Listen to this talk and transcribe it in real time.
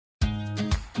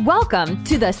Welcome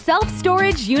to the Self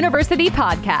Storage University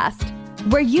podcast,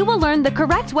 where you will learn the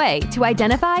correct way to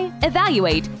identify,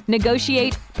 evaluate,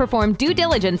 negotiate, perform due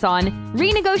diligence on,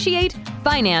 renegotiate,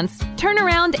 finance, turn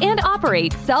around, and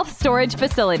operate self-storage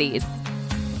facilities.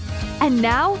 And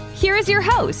now, here is your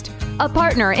host, a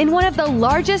partner in one of the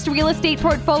largest real estate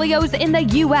portfolios in the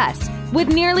U.S. with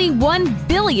nearly $1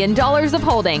 billion of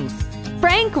holdings,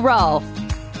 Frank Rolfe.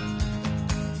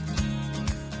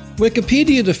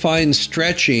 Wikipedia defines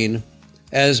stretching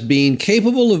as being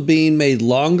capable of being made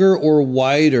longer or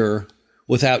wider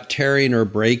without tearing or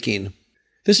breaking.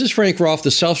 This is Frank Rolfe,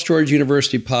 the Self Storage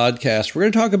University podcast. We're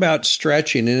going to talk about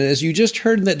stretching. And as you just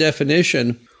heard in that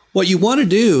definition, what you want to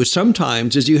do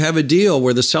sometimes is you have a deal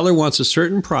where the seller wants a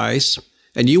certain price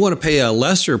and you want to pay a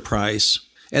lesser price.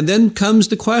 And then comes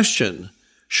the question,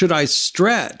 should I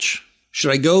stretch?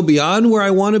 Should I go beyond where I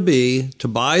want to be to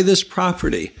buy this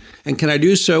property? And can I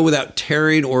do so without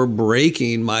tearing or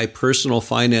breaking my personal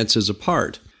finances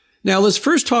apart? Now, let's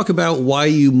first talk about why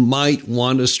you might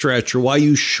want to stretch or why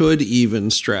you should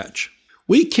even stretch.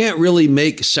 We can't really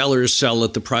make sellers sell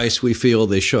at the price we feel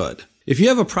they should. If you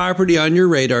have a property on your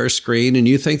radar screen and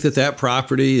you think that that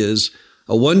property is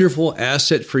a wonderful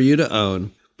asset for you to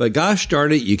own, but gosh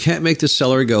darn it, you can't make the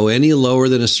seller go any lower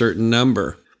than a certain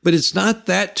number. But it's not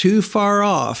that too far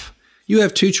off. You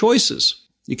have two choices.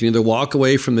 You can either walk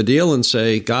away from the deal and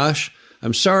say, gosh,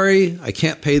 I'm sorry, I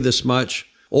can't pay this much.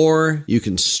 Or you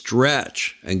can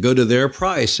stretch and go to their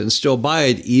price and still buy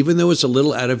it, even though it's a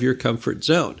little out of your comfort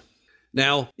zone.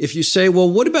 Now, if you say, well,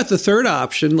 what about the third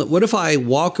option? What if I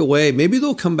walk away? Maybe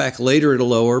they'll come back later at a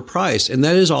lower price. And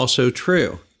that is also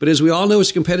true. But as we all know,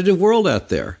 it's a competitive world out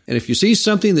there. And if you see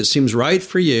something that seems right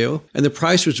for you and the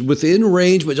price was within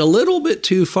range, but a little bit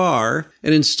too far,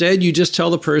 and instead you just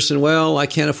tell the person, well, I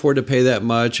can't afford to pay that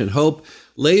much, and hope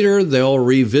later they'll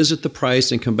revisit the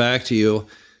price and come back to you,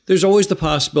 there's always the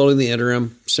possibility in the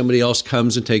interim somebody else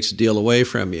comes and takes a deal away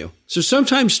from you. So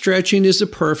sometimes stretching is a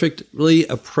perfectly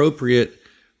appropriate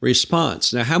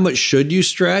response. Now, how much should you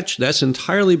stretch? That's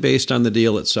entirely based on the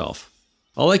deal itself.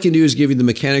 All I can do is give you the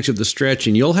mechanics of the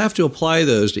stretching. You'll have to apply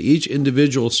those to each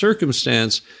individual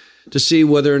circumstance to see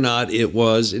whether or not it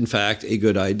was, in fact, a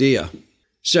good idea.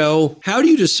 So how do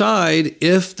you decide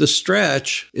if the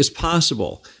stretch is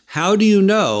possible? How do you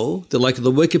know that, like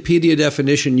the Wikipedia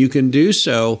definition, you can do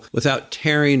so without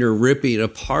tearing or ripping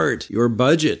apart your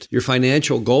budget, your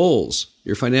financial goals,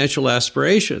 your financial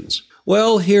aspirations?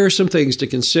 Well, here are some things to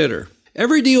consider.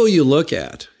 Every deal you look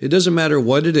at, it doesn't matter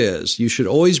what it is, you should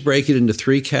always break it into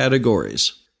three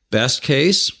categories: best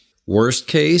case, worst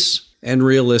case, and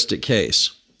realistic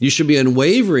case. You should be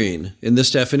unwavering in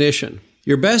this definition.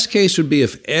 Your best case would be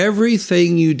if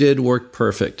everything you did worked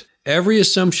perfect. Every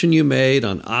assumption you made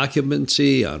on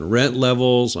occupancy, on rent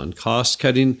levels, on cost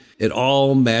cutting, it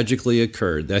all magically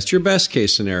occurred. That's your best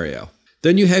case scenario.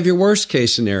 Then you have your worst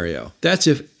case scenario. That's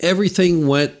if everything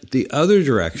went the other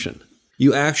direction.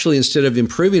 You actually, instead of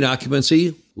improving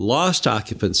occupancy, lost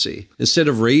occupancy. Instead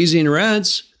of raising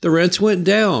rents, the rents went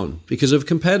down because of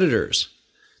competitors.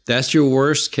 That's your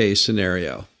worst case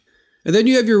scenario. And then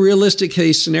you have your realistic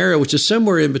case scenario, which is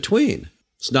somewhere in between.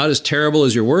 It's not as terrible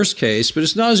as your worst case, but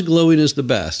it's not as glowing as the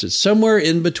best. It's somewhere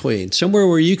in between, somewhere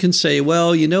where you can say,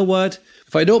 well, you know what?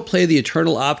 If I don't play the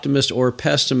eternal optimist or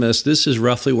pessimist, this is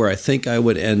roughly where I think I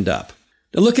would end up.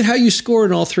 Now look at how you score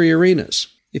in all three arenas.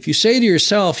 If you say to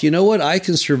yourself, you know what, I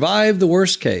can survive the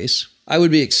worst case, I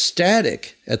would be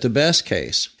ecstatic at the best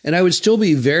case, and I would still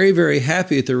be very, very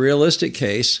happy at the realistic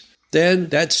case, then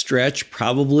that stretch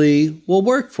probably will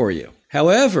work for you.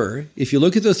 However, if you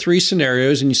look at the three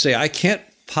scenarios and you say, I can't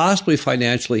possibly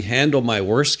financially handle my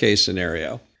worst case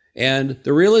scenario, and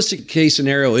the realistic case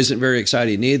scenario isn't very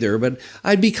exciting either, but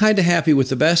I'd be kind of happy with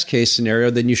the best case scenario,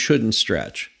 then you shouldn't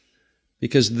stretch.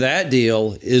 Because that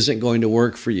deal isn't going to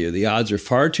work for you. The odds are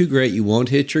far too great you won't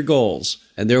hit your goals,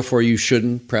 and therefore you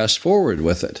shouldn't press forward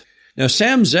with it. Now,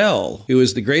 Sam Zell, who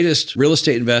is the greatest real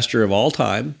estate investor of all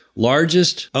time,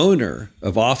 largest owner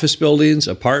of office buildings,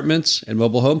 apartments, and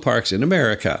mobile home parks in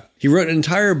America, he wrote an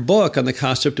entire book on the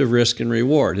concept of risk and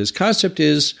reward. His concept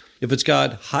is, if it's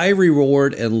got high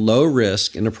reward and low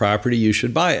risk in a property, you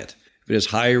should buy it. If it has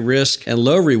high risk and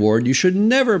low reward, you should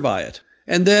never buy it.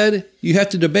 And then you have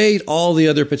to debate all the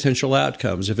other potential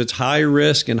outcomes. If it's high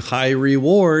risk and high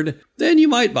reward, then you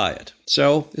might buy it.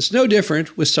 So it's no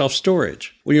different with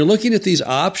self-storage. When you're looking at these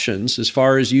options, as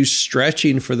far as you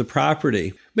stretching for the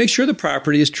property, make sure the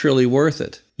property is truly worth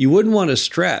it. You wouldn't want to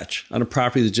stretch on a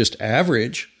property that's just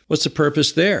average. What's the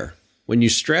purpose there? When you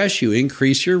stretch, you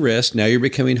increase your risk. Now you're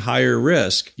becoming higher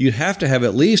risk. You'd have to have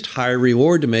at least higher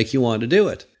reward to make you want to do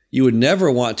it. You would never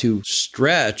want to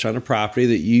stretch on a property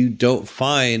that you don't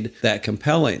find that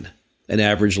compelling. An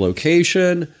average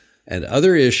location and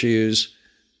other issues,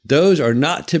 those are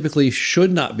not typically,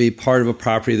 should not be part of a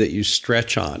property that you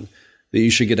stretch on, that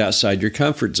you should get outside your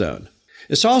comfort zone.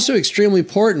 It's also extremely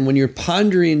important when you're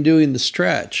pondering doing the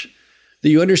stretch that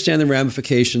you understand the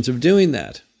ramifications of doing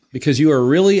that, because you are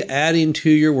really adding to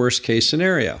your worst case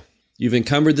scenario. You've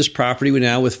encumbered this property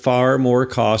now with far more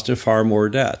cost and far more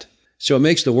debt. So it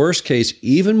makes the worst case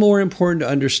even more important to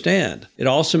understand. It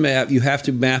also you have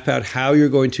to map out how you're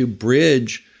going to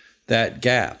bridge that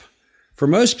gap. For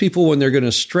most people, when they're going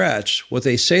to stretch, what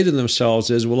they say to themselves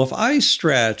is, well, if I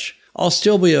stretch, I'll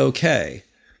still be okay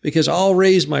because I'll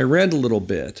raise my rent a little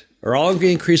bit, or I'll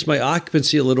increase my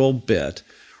occupancy a little bit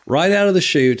right out of the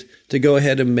chute to go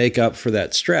ahead and make up for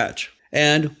that stretch.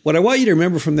 And what I want you to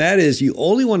remember from that is you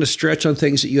only want to stretch on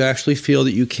things that you actually feel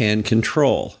that you can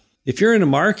control. If you're in a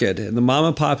market and the mom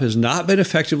and pop has not been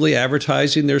effectively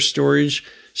advertising their storage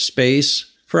space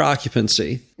for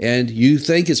occupancy, and you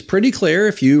think it's pretty clear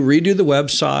if you redo the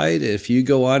website, if you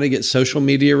go on and get social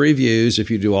media reviews, if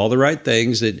you do all the right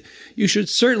things, that you should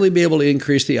certainly be able to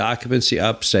increase the occupancy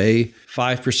up, say,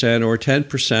 5% or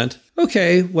 10%.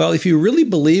 Okay, well, if you really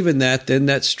believe in that, then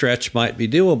that stretch might be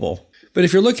doable. But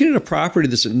if you're looking at a property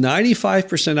that's at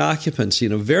 95% occupancy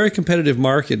in a very competitive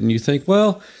market and you think,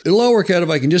 well, it'll all work out if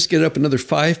I can just get up another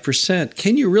 5%,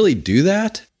 can you really do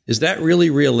that? Is that really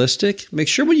realistic? Make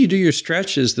sure when you do your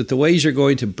stretches that the ways you're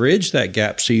going to bridge that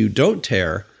gap so you don't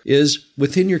tear is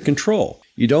within your control.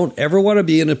 You don't ever want to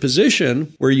be in a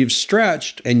position where you've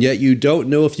stretched and yet you don't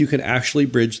know if you can actually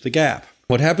bridge the gap.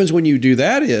 What happens when you do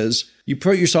that is you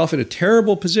put yourself in a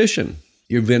terrible position.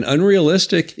 You've been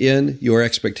unrealistic in your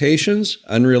expectations,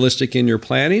 unrealistic in your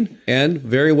planning, and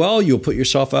very well, you'll put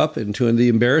yourself up into the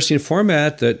embarrassing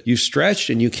format that you've stretched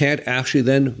and you can't actually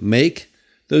then make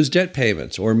those debt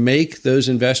payments or make those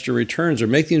investor returns or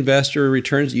make the investor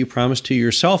returns that you promised to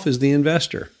yourself as the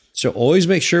investor. So always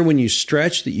make sure when you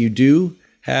stretch that you do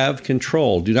have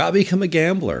control. Do not become a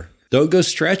gambler. Don't go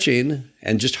stretching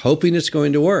and just hoping it's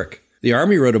going to work. The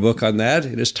Army wrote a book on that.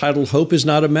 It is titled Hope is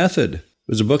Not a Method. It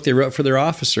was a book they wrote for their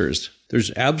officers.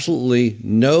 There's absolutely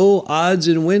no odds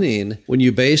in winning when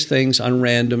you base things on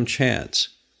random chance.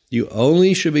 You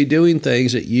only should be doing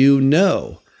things that you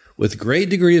know with great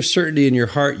degree of certainty in your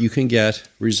heart you can get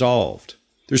resolved.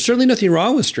 There's certainly nothing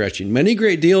wrong with stretching. Many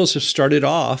great deals have started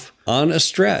off on a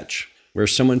stretch where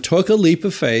someone took a leap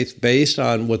of faith based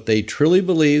on what they truly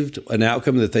believed, an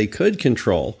outcome that they could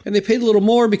control, and they paid a little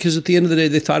more because at the end of the day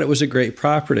they thought it was a great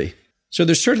property. So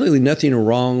there's certainly nothing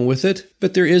wrong with it,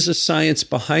 but there is a science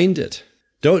behind it.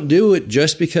 Don't do it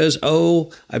just because,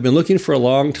 I've been looking for a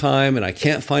long time and I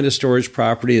can't find a storage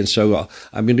property, and so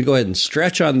I'm going to go ahead and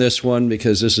stretch on this one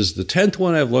because this is the 10th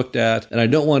one I've looked at and I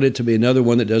don't want it to be another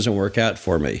one that doesn't work out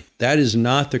for me. That is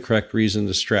not the correct reason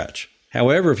to stretch.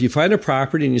 However, if you find a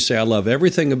property and you say, I love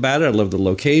everything about it, I love the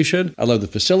location, I love the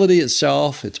facility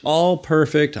itself, it's all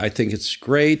perfect, I think it's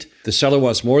great, the seller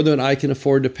wants more than I can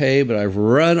afford to pay, but I've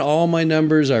run all my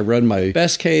numbers, I've run my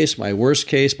best case, my worst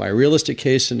case, my realistic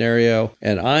case scenario,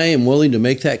 and I am willing to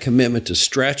make that commitment to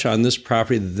stretch on this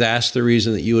property, that's the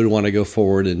reason that you would want to go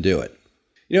forward and do it.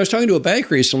 You know, I was talking to a bank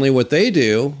recently, what they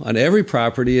do on every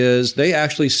property is they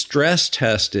actually stress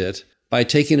test it by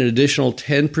taking an additional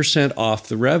 10% off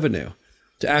the revenue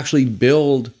to actually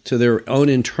build to their own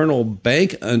internal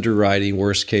bank underwriting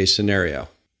worst case scenario.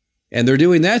 And they're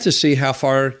doing that to see how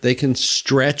far they can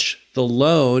stretch the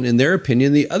loan, in their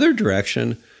opinion, the other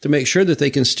direction to make sure that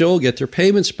they can still get their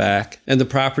payments back and the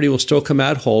property will still come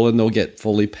out whole and they'll get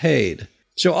fully paid.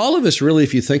 So all of us really,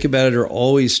 if you think about it, are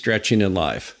always stretching in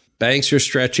life. Banks are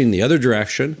stretching the other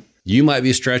direction. You might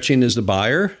be stretching as the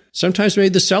buyer. Sometimes maybe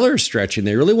the seller is stretching.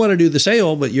 They really want to do the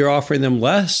sale, but you're offering them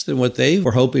less than what they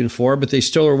were hoping for, but they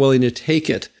still are willing to take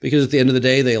it because at the end of the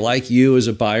day, they like you as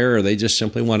a buyer or they just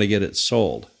simply want to get it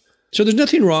sold. So there's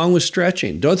nothing wrong with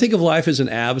stretching. Don't think of life as an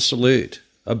absolute,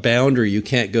 a boundary you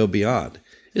can't go beyond.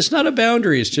 It's not a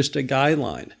boundary, it's just a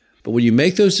guideline. But when you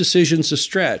make those decisions to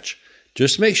stretch,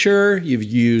 just make sure you've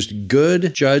used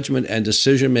good judgment and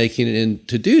decision-making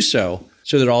to do so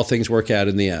that all things work out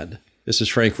in the end. This is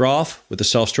Frank Rolfe with the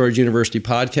Self Storage University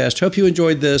podcast. Hope you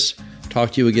enjoyed this.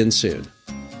 Talk to you again soon.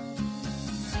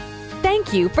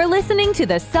 Thank you for listening to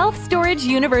the Self Storage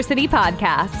University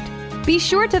podcast. Be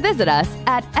sure to visit us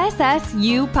at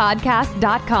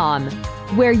ssupodcast.com,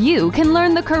 where you can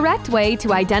learn the correct way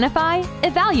to identify,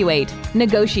 evaluate,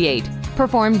 negotiate,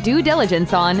 perform due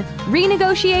diligence on,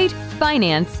 renegotiate,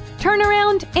 finance,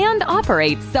 turnaround, and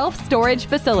operate self-storage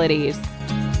facilities.